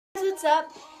what's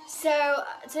up? So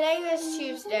today is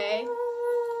Tuesday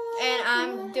and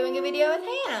I'm doing a video with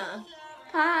Hannah.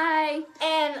 Hi.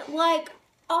 And like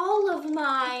all of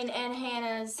mine and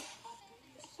Hannah's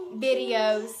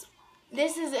videos,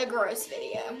 this is a gross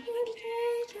video.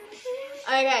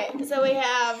 Okay, so we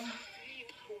have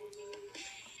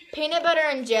peanut butter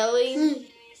and jelly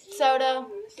soda.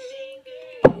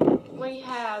 We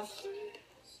have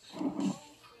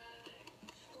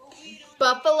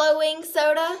buffalo wing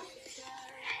soda,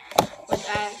 which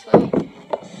I actually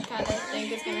kind of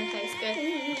think is gonna taste good.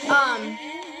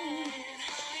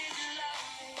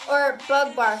 Or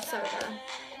bug bar soda,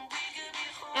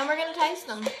 and we're gonna taste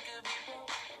them.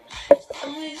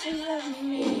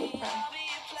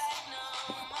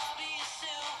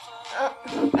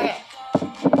 Okay,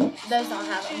 those don't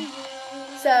have them,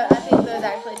 so I think those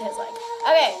actually taste like.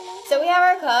 Okay, so we have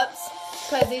our cups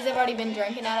because these have already been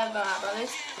drinking out of by my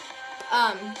brothers.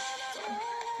 Yeah.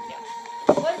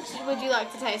 What would you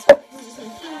like to taste?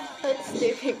 Let's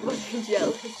do peanut butter and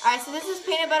jelly. Alright, so this is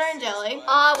peanut butter and jelly.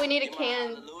 We need a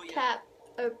can tap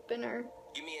opener.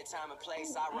 Give me a time and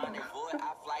place, I run it for it,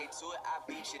 I fly to it, I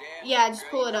beat you there. Yeah, just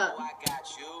pull it up. I got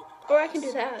you. Or I can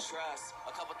do that. Trust.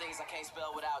 A couple things I can't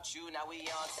spell without you. Now we on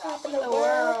Top top of the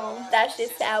world. That's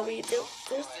just how we do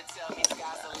this.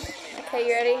 Okay,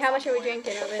 you ready? How much are we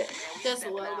drinking of it? Just a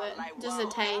little bit. Just a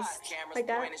taste. Like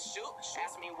that?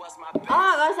 Oh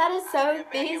gosh, that is so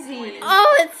fizzy.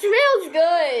 Oh, it smells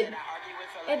good.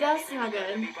 It does smell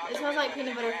good. It smells like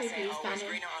peanut butter cookies, kind of.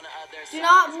 Do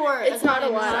not pour it. It's not a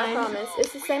lot, I mine. promise.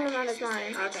 It's the same amount as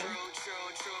mine. Okay.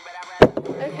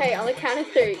 Okay, on the count of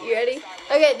 3. You ready?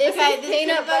 Okay, this is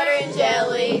peanut butter and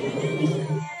jelly.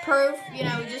 Proof, you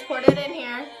know, we just poured it in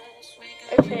here.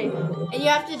 Okay. And you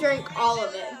have to drink all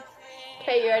of it.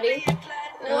 Okay, you ready? 1,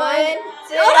 2.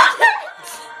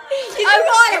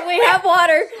 water. We have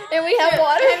water. And we have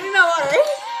water. Hand me my water.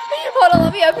 Hold on,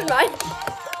 let me open mine.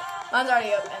 Mine's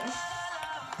already open.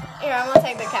 Here, I'm gonna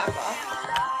take the cap off.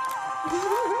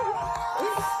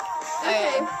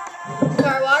 Okay. So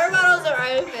our water bottles are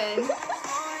open.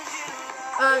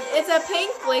 It's a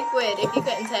pink liquid, if you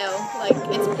couldn't tell. Like,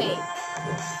 it's pink.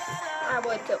 I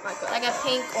would put my glass. Like a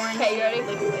pink orange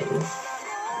liquid.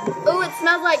 Oh, it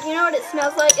smells like, you know what it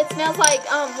smells like? It smells like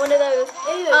one of those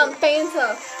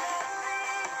Fanta.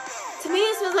 To me,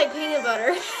 it smells like peanut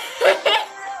butter.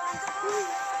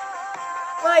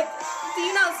 Like, do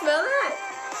you not smell that?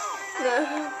 No.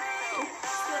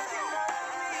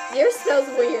 Yours smells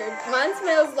weird. Mine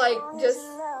smells like just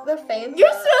the Fanta.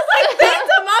 Yours smells like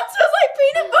Fanta. Mine smells like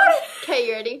peanut butter. Okay,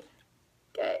 you ready?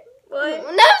 Okay.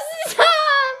 What? No,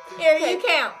 stop! Here, Okay. you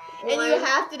count. And you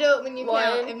have to do it when you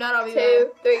count. If not, I'll be 2,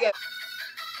 mad. 3, go.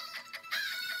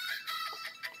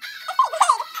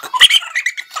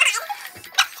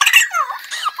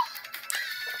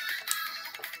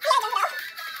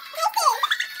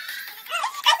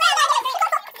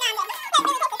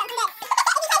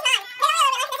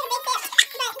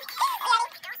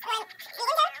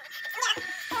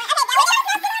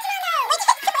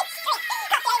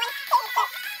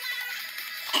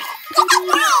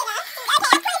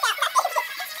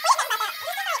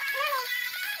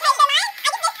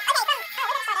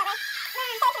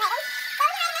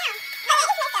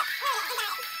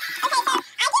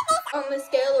 On the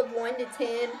scale of 1 to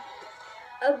 10,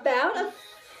 about a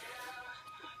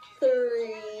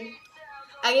 3.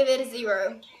 I give it a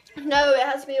 0. No, it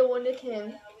has to be a 1 to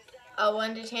 10. A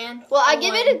 1 to 10? Well, I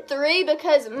give it a 3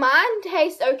 because mine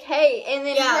tastes okay, and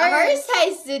then hers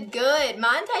tasted good.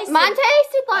 Mine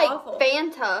tasted like awful.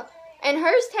 Fanta, and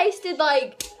hers tasted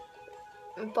like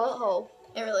butthole.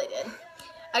 It really did.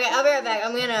 Okay, I'll be right back.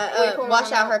 I'm gonna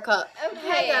wash out her cup. Okay,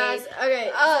 Hey guys. Okay.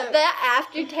 That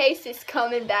aftertaste is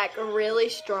coming back really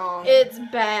strong. It's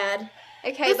bad.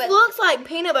 Okay, This but looks like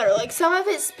peanut butter. Like some of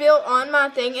it spilled on my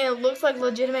thing, and it looks like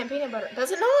legitimate peanut butter.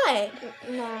 Does it not?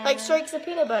 no, Like streaks of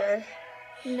peanut butter.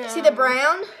 no. See the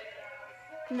brown?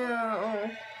 No.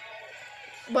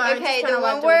 Well, Okay, I just the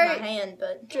one wiped it we're with my hand,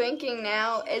 but drinking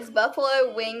now is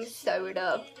buffalo wing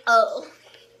soda. oh,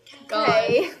 God.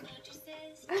 Okay.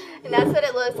 And that's what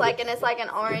it looks like, and it's like an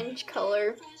orange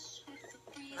color.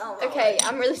 Oh, Okay,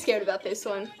 I'm really scared about this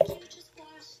one.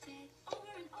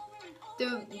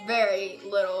 Do very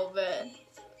little bit.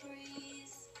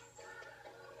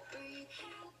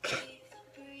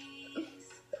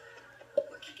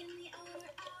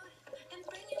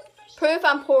 Proof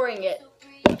I'm pouring it.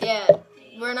 Yeah,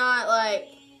 we're not like.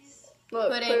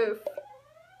 Look, Put it- proof.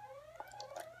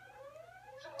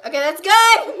 Okay, that's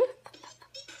good.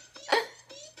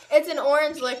 It's an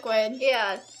orange liquid.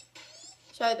 Yeah,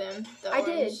 Show them the I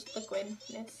orange did.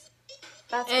 liquidness.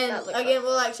 that's what And that looks again,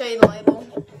 we'll like show you the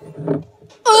label.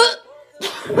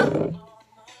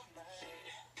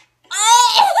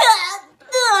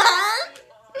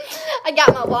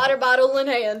 bottle in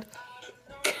hand.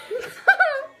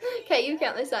 Okay, you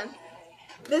count this time.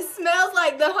 This smells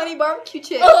like the honey barbecue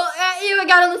chips. Oh, ew, it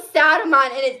got on the side of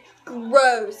mine and it's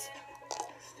gross.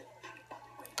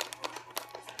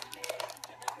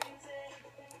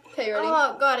 Okay, you ready?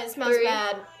 Oh god, it smells 3.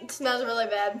 bad. It smells really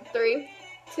bad. 3,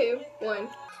 2, 1.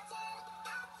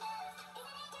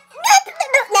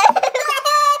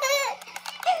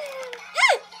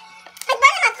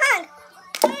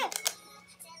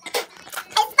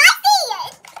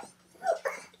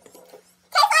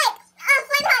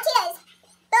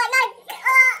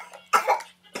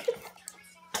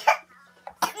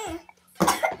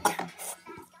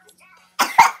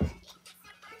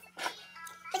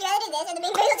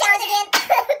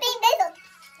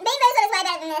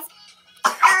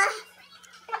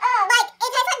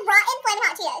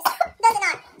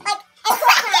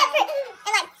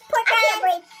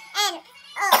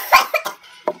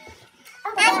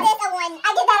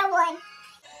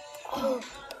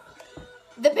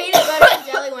 The peanut butter and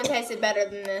jelly one tasted better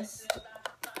than this.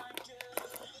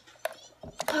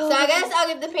 So I guess I'll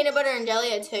give the peanut butter and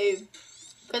jelly a 2.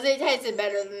 Because it tasted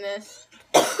better than this.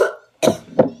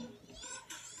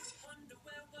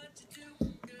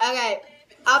 Okay,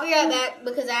 I'll be right back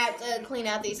because I have to clean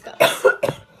out these cups.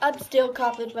 I'm still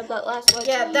coughing with that last one.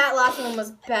 Yeah, that last one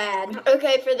was bad.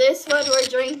 Okay, for this one we're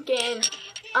drinking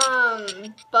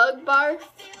Bug Barf.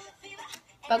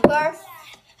 Bug barf?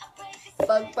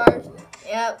 Bug Barf.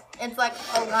 Yep, it's like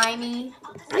a limey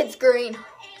It's green.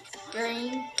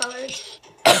 green color.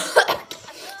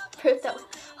 Proof that.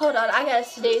 Hold on, I gotta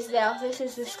sneeze now. This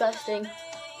is disgusting.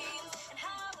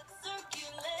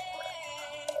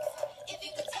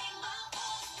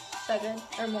 So good,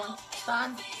 or more. It's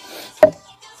fine.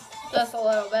 Just a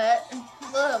little bit.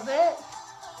 A little bit.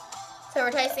 So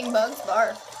we're tasting Bug's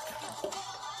Barf.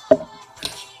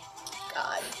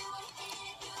 God.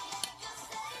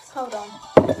 Hold on.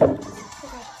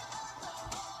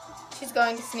 She's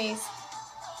going to sneeze.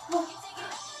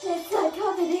 It's not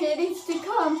coming in. It needs to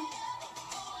come.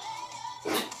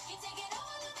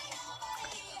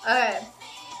 Okay.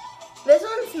 This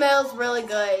one smells really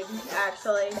good,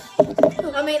 actually.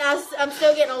 I mean, I'm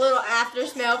still getting a little after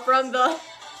smell from the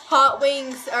hot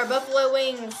wings, or buffalo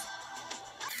wings.